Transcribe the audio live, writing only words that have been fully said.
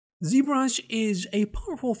ZBrush is a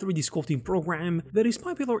powerful 3D sculpting program that is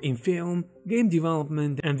popular in film, game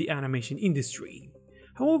development, and the animation industry.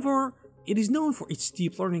 However, it is known for its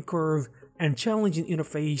steep learning curve and challenging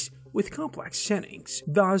interface with complex settings.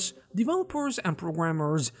 Thus, developers and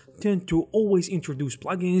programmers tend to always introduce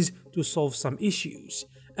plugins to solve some issues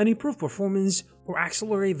and improve performance or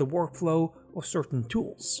accelerate the workflow of certain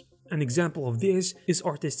tools. An example of this is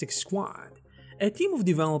Artistic Squad, a team of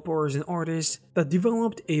developers and artists that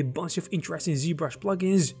developed a bunch of interesting ZBrush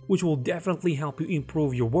plugins which will definitely help you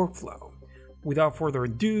improve your workflow. Without further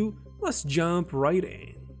ado, let's jump right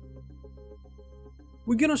in.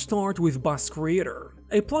 We're gonna start with Bust Creator,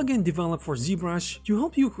 a plugin developed for ZBrush to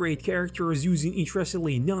help you create characters using,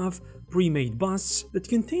 interestingly enough, pre-made busts that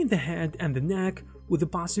contain the head and the neck with the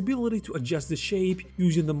possibility to adjust the shape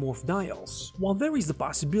using the morph dials, while there is the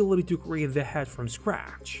possibility to create the head from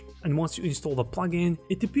scratch. And once you install the plugin,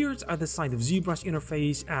 it appears at the side of ZBrush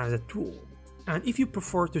interface as a tool. And if you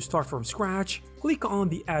prefer to start from scratch, click on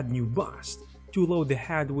the Add New Bust to load the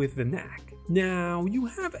head with the neck. Now you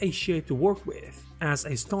have a shape to work with. As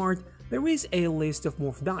a start, there is a list of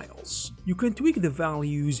morph dials. You can tweak the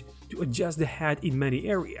values to adjust the head in many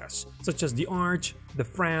areas, such as the arch, the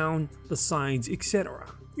frown, the sides, etc.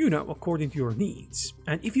 According to your needs.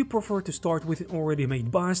 And if you prefer to start with an already made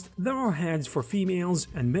bust, there are heads for females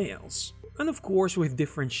and males, and of course with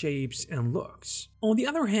different shapes and looks. On the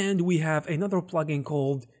other hand, we have another plugin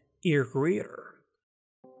called Ear Creator.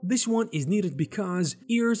 This one is needed because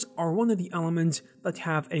ears are one of the elements that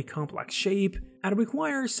have a complex shape and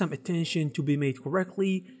requires some attention to be made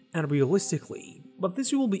correctly and realistically. But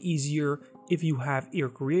this will be easier if you have Ear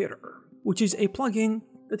Creator, which is a plugin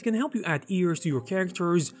that can help you add ears to your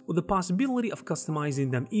characters with the possibility of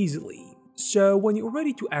customizing them easily. So when you're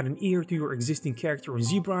ready to add an ear to your existing character in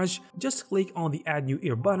ZBrush, just click on the Add New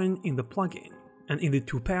Ear button in the plugin. And in the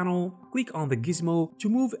To panel, click on the gizmo to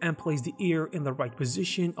move and place the ear in the right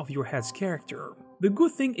position of your head's character. The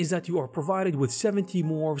good thing is that you are provided with 70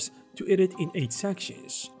 morphs to edit in 8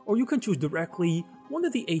 sections, or you can choose directly one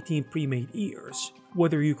of the 18 pre-made ears.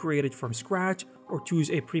 Whether you create it from scratch or choose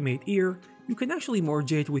a pre-made ear, you can actually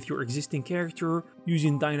merge it with your existing character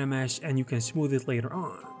using Dynamesh and you can smooth it later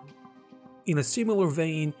on. In a similar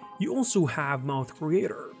vein, you also have Mouth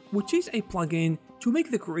Creator, which is a plugin to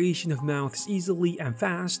make the creation of mouths easily and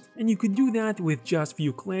fast, and you can do that with just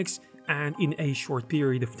few clicks and in a short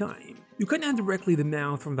period of time. You can add directly the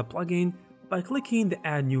mouth from the plugin by clicking the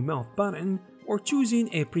Add New Mouth button or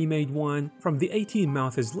choosing a pre-made one from the 18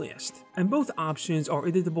 mouths list, and both options are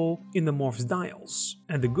editable in the morphs dials.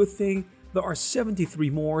 And the good thing, there are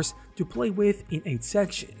 73 morphs to play with in 8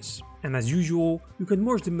 sections, and as usual, you can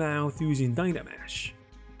merge the mouth using Dynamesh.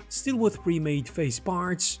 Still with pre-made face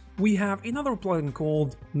parts, we have another plugin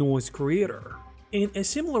called Noise Creator. In a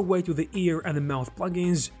similar way to the ear and the mouth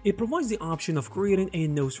plugins, it provides the option of creating a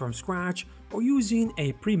nose from scratch or using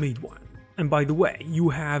a pre-made one. And by the way, you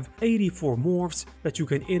have 84 morphs that you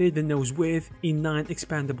can edit the nose with in 9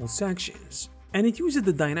 expandable sections, and it uses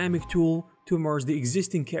the dynamic tool to merge the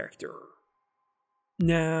existing character.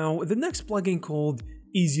 Now, the next plugin called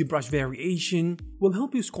Easy Brush Variation will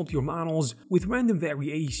help you sculpt your models with random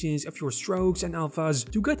variations of your strokes and alphas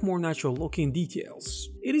to get more natural looking details.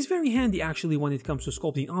 It is very handy actually when it comes to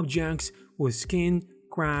sculpting objects with skin,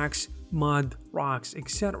 cracks, mud, rocks,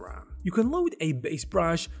 etc. You can load a base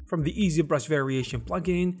brush from the Easy Brush Variation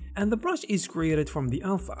plugin, and the brush is created from the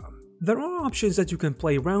alpha. There are options that you can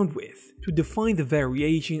play around with to define the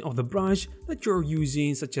variation of the brush that you're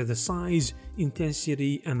using, such as the size,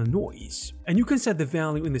 intensity, and the noise. And you can set the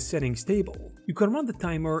value in the settings table. You can run the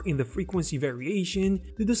timer in the frequency variation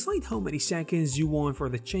to decide how many seconds you want for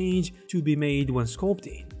the change to be made when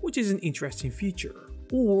sculpting, which is an interesting feature.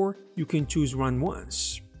 Or you can choose Run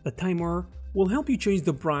Once. The timer will help you change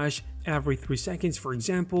the brush every 3 seconds, for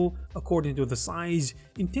example, according to the size,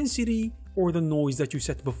 intensity, or the noise that you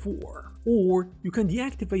set before. Or you can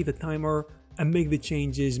deactivate the timer and make the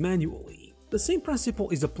changes manually. The same principle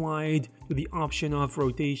is applied to the option of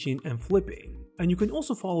rotation and flipping, and you can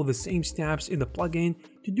also follow the same steps in the plugin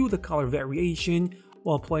to do the color variation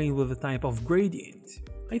while playing with the type of gradient.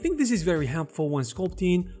 I think this is very helpful when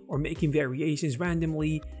sculpting or making variations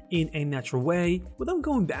randomly in a natural way without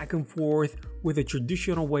going back and forth with a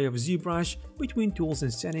traditional way of ZBrush between tools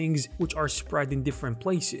and settings which are spread in different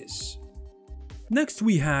places. Next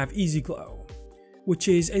we have Easy Glow, which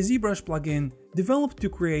is a ZBrush plugin developed to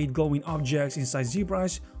create glowing objects inside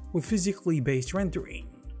ZBrush with physically based rendering.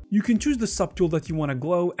 You can choose the subtool that you want to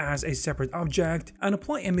glow as a separate object and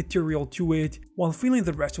apply a material to it while filling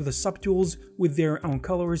the rest of the subtools with their own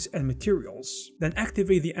colors and materials. Then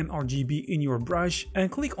activate the mRGB in your brush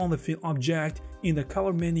and click on the fill object in the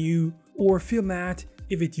color menu or fill matte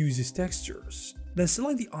if it uses textures. Then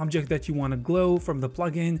select the object that you want to glow from the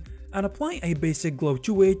plugin and apply a basic glow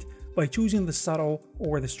to it by choosing the subtle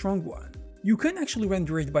or the strong one. You can actually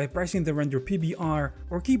render it by pressing the render PBR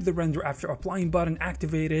or keep the render after applying button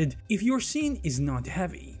activated if your scene is not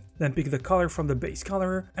heavy. Then pick the color from the base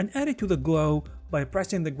color and add it to the glow by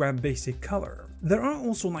pressing the grab basic color. There are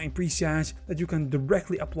also 9 presets that you can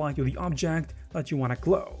directly apply to the object that you want to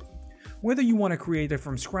glow. Whether you want to create it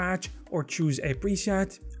from scratch or choose a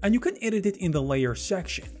preset, and you can edit it in the layers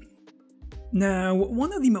section. Now,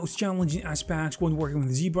 one of the most challenging aspects when working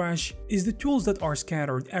with ZBrush is the tools that are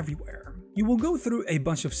scattered everywhere. You will go through a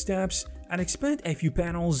bunch of steps and expand a few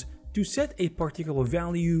panels to set a particular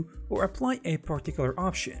value or apply a particular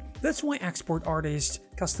option. That's why export artists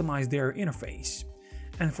customize their interface.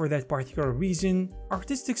 And for that particular reason,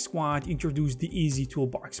 Artistic Squad introduced the Easy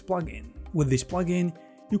Toolbox plugin. With this plugin,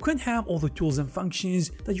 you can have all the tools and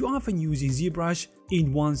functions that you often use in ZBrush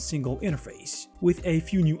in one single interface, with a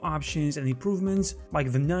few new options and improvements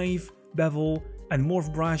like the knife, bevel, and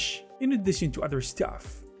morph brush, in addition to other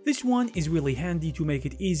stuff. This one is really handy to make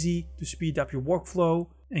it easy to speed up your workflow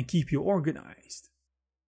and keep you organized.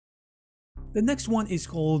 The next one is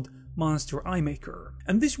called Monster Eye Maker,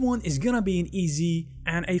 and this one is gonna be an easy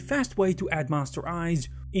and a fast way to add monster eyes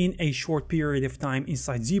in a short period of time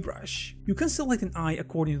inside ZBrush. You can select an eye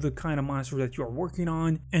according to the kind of monster that you are working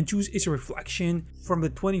on and choose its reflection from the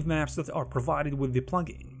 20 maps that are provided with the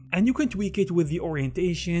plugin. And you can tweak it with the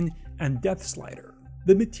orientation and depth slider.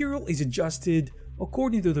 The material is adjusted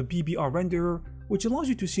according to the PBR renderer, which allows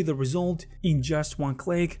you to see the result in just one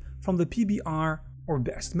click from the PBR or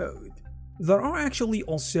best mode. There are actually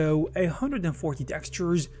also 140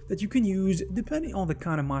 textures that you can use depending on the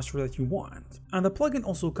kind of monster that you want. And the plugin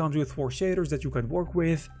also comes with 4 shaders that you can work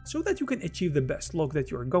with so that you can achieve the best look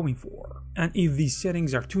that you are going for. And if these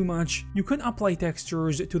settings are too much, you can apply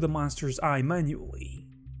textures to the monster's eye manually.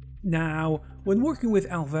 Now, when working with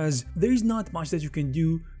alphas, there is not much that you can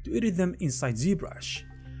do to edit them inside ZBrush.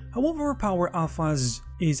 However, Power Alphas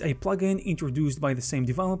is a plugin introduced by the same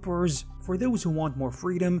developers for those who want more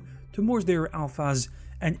freedom to merge their alphas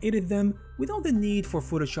and edit them without the need for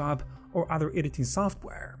Photoshop or other editing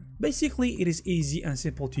software. Basically, it is easy and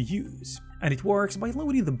simple to use, and it works by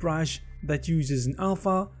loading the brush that uses an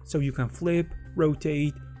alpha so you can flip,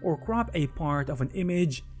 rotate, or crop a part of an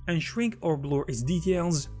image and shrink or blur its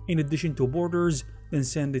details in addition to borders, then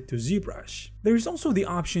send it to ZBrush. There is also the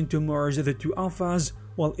option to merge the 2 alphas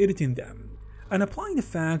while editing them and applying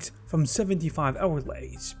effects from 75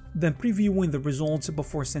 overlays, then previewing the results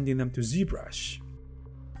before sending them to ZBrush.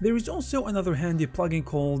 There is also another handy plugin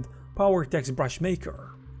called Power Text Brush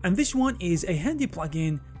Maker, and this one is a handy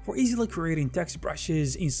plugin for easily creating text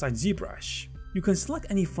brushes inside ZBrush. You can select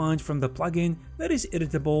any font from the plugin that is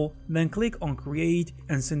editable, then click on Create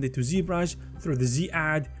and send it to ZBrush through the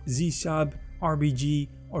Z-Add, Z-Sub, RBG,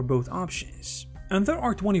 or both options. And there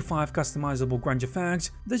are 25 customizable grunge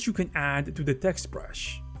effects that you can add to the text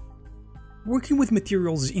brush. Working with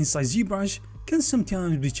materials inside ZBrush can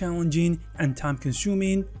sometimes be challenging and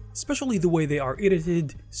time-consuming, especially the way they are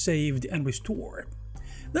edited, saved, and restored.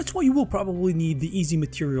 That's why you will probably need the Easy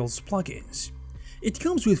Materials plugins. It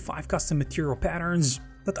comes with 5 custom material patterns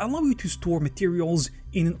that allow you to store materials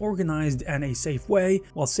in an organized and a safe way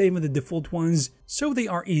while saving the default ones so they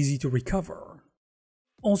are easy to recover.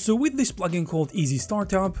 Also, with this plugin called Easy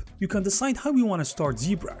Startup, you can decide how you want to start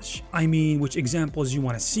ZBrush. I mean, which examples you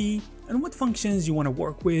want to see and what functions you want to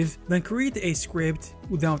work with, then create a script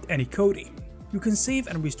without any coding. You can save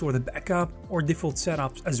and restore the backup or default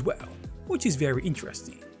setups as well, which is very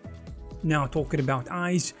interesting. Now, talking about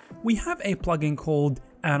eyes, we have a plugin called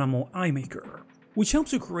Animal Eye Maker, which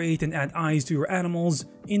helps you create and add eyes to your animals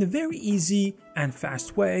in a very easy and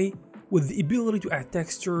fast way, with the ability to add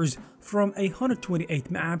textures from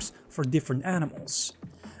 128 maps for different animals.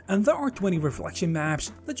 And there are 20 reflection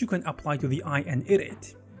maps that you can apply to the eye and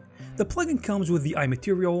edit. The plugin comes with the eye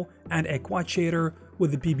material and a quad shader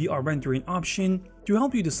with the PBR rendering option to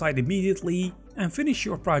help you decide immediately and finish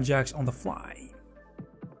your projects on the fly.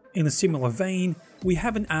 In a similar vein, we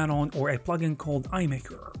have an add-on or a plugin called Eye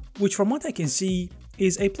Maker, which from what I can see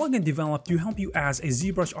is a plugin developed to help you as a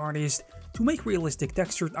ZBrush artist to make realistic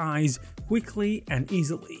textured eyes quickly and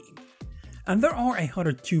easily. And there are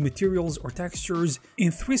 102 materials or textures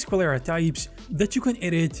in 3 sclera types that you can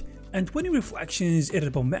edit and 20 reflections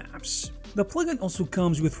editable maps. The plugin also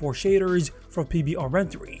comes with 4 shaders for PBR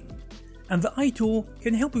rendering, and the eye tool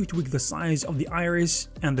can help you tweak the size of the iris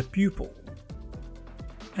and the pupil.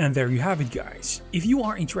 And there you have it, guys. If you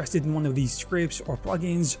are interested in one of these scripts or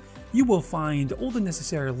plugins, you will find all the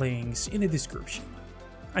necessary links in the description.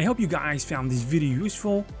 I hope you guys found this video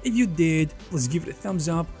useful. If you did, please give it a thumbs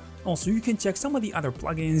up. Also, you can check some of the other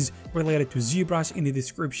plugins related to ZBrush in the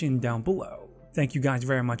description down below. Thank you guys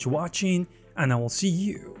very much for watching, and I will see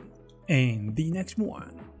you in the next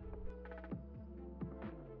one.